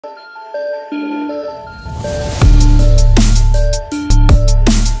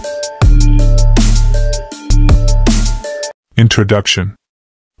Introduction.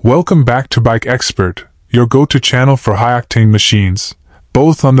 Welcome back to Bike Expert, your go-to channel for high-octane machines,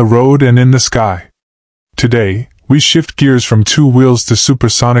 both on the road and in the sky. Today, we shift gears from two wheels to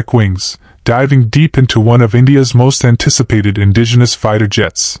supersonic wings, diving deep into one of India's most anticipated indigenous fighter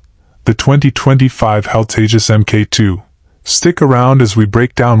jets, the 2025 HAL Tejas Mk2. Stick around as we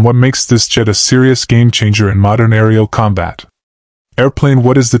break down what makes this jet a serious game-changer in modern aerial combat. Airplane.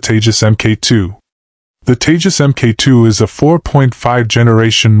 What is the Tejas Mk2? The Tejas Mk2 is a 4.5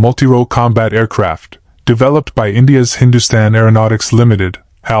 generation multi-role combat aircraft, developed by India's Hindustan Aeronautics Limited,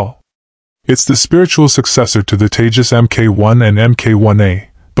 HAL. It's the spiritual successor to the Tejas Mk1 and Mk1A,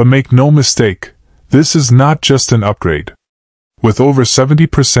 but make no mistake, this is not just an upgrade. With over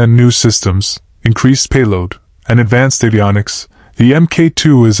 70% new systems, increased payload, and advanced avionics, the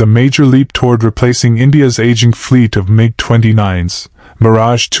Mk2 is a major leap toward replacing India's aging fleet of MiG-29s,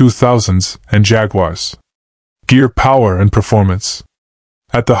 Mirage 2000s, and Jaguars. Gear, power, and performance.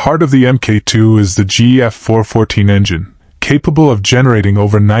 At the heart of the Mk2 is the GF414 engine, capable of generating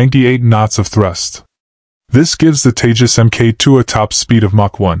over 98 knots of thrust. This gives the Tejas Mk2 a top speed of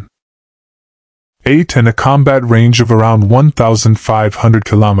Mach 1.8 and a combat range of around 1,500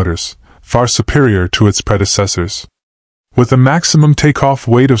 kilometers, far superior to its predecessors. With a maximum takeoff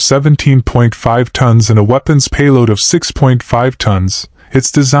weight of 17.5 tons and a weapons payload of 6.5 tons,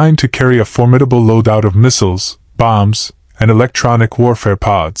 it's designed to carry a formidable loadout of missiles, bombs, and electronic warfare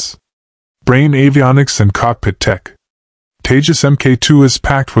pods. Brain, avionics, and cockpit tech. Tejas Mk2 is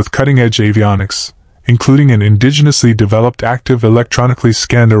packed with cutting-edge avionics, including an indigenously developed active electronically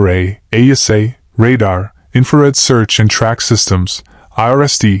scanned array, AESA, radar, infrared search and track systems,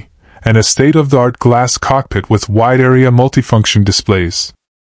 IRSD, and a state-of-the-art glass cockpit with wide-area multifunction displays.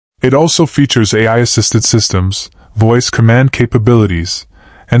 It also features AI-assisted systems, voice command capabilities,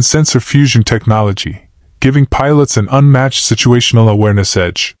 and sensor fusion technology, giving pilots an unmatched situational awareness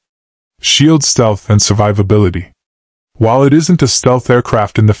edge. Shield, stealth, and survivability. While it isn't a stealth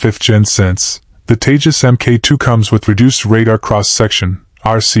aircraft in the 5th-gen sense, the Tejas Mk2 comes with reduced radar cross-section,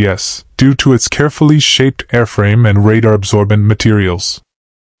 RCS, due to its carefully shaped airframe and radar-absorbent materials.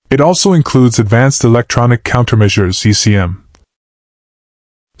 It also includes advanced electronic countermeasures (ECM),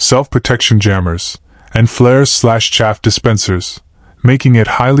 self-protection jammers, and flare/chaff dispensers, making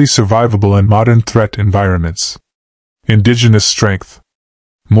it highly survivable in modern threat environments. Indigenous strength.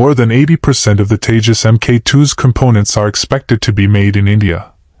 More than 80% of the Tejas Mk2's components are expected to be made in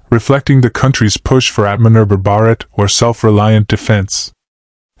India, reflecting the country's push for Atmanirbhar Bharat or self-reliant defense.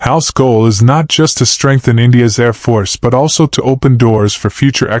 HAL's goal is not just to strengthen India's Air Force but also to open doors for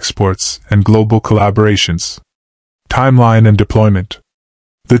future exports and global collaborations. Timeline and deployment.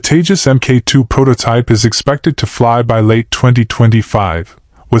 The Tejas Mk2 prototype is expected to fly by late 2025,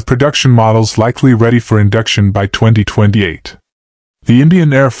 with production models likely ready for induction by 2028. The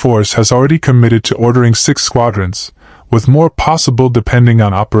Indian Air Force has already committed to ordering 6 squadrons, with more possible depending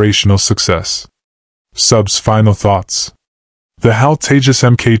on operational success. Sub's final thoughts. The HAL Tejas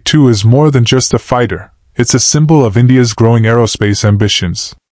Mk2 is more than just a fighter, it's a symbol of India's growing aerospace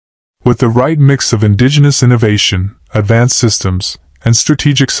ambitions. With the right mix of indigenous innovation, advanced systems, and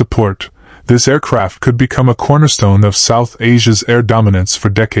strategic support, this aircraft could become a cornerstone of South Asia's air dominance for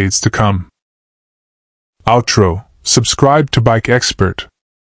decades to come. Outro. Subscribe to Bike Expert.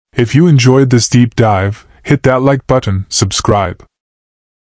 If you enjoyed this deep dive, hit that like button, subscribe,